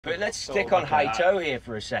But let's stick on high toe here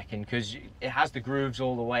for a second, because it has the grooves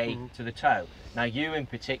all the way to the toe. Now, you in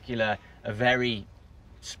particular are very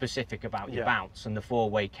specific about your bounce and the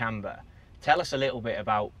four-way camber. Tell us a little bit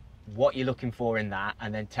about what you're looking for in that,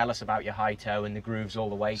 and then tell us about your high toe and the grooves all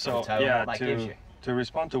the way to the toe and what that gives you. To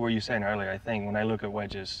respond to what you were saying earlier, I think when I look at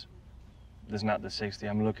wedges, there's not the 60.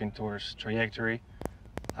 I'm looking towards trajectory,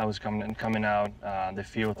 how it's coming out, the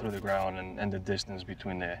feel through the ground, and the distance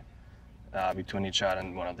between each shot,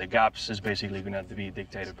 and one of the gaps is basically going to have to be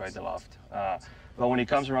dictated by the loft. But when it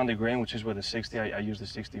comes around the green, which is where the 60, I use the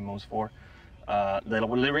 60 most for.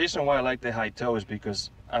 The reason why I like the high toe is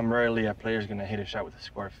because I'm rarely a player's going to hit a shot with a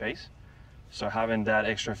square face. So having that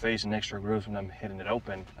extra face and extra grooves when I'm hitting it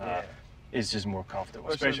open is just more comfortable.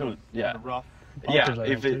 Especially in the rough.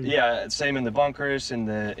 Same in the bunkers, in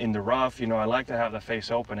the rough. You know, I like to have the face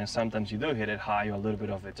open, and sometimes you do hit it high or a little bit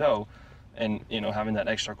off the toe. And you know, having that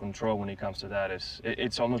extra control when it comes to that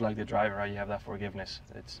it's almost like the driver, right? You have that forgiveness.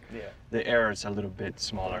 The error is a little bit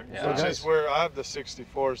smaller. So just where I have the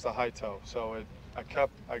 64 is the high toe, so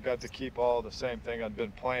I got to keep all the same thing I'd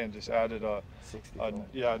been playing. Just added a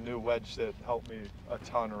new wedge that helped me a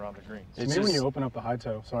ton around the greens. To me, when you open up the high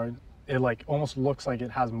toe, it like almost looks like it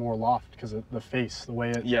has more loft because of the face, the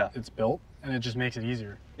way it's built, and it just makes it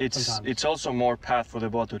easier. It's also more path for the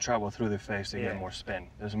ball to travel through the face to get more spin.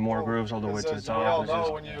 There's more grooves all the way to the top. We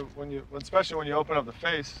all know especially when you open up the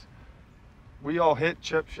face, we all hit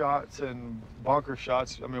chip shots and bunker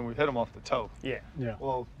shots. I mean, we hit them off the toe. Yeah.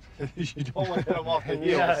 Well, you don't want to hit them off the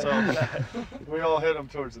heel, so we all hit them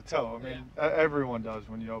towards the toe. I mean, everyone does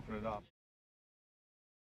when you open it up.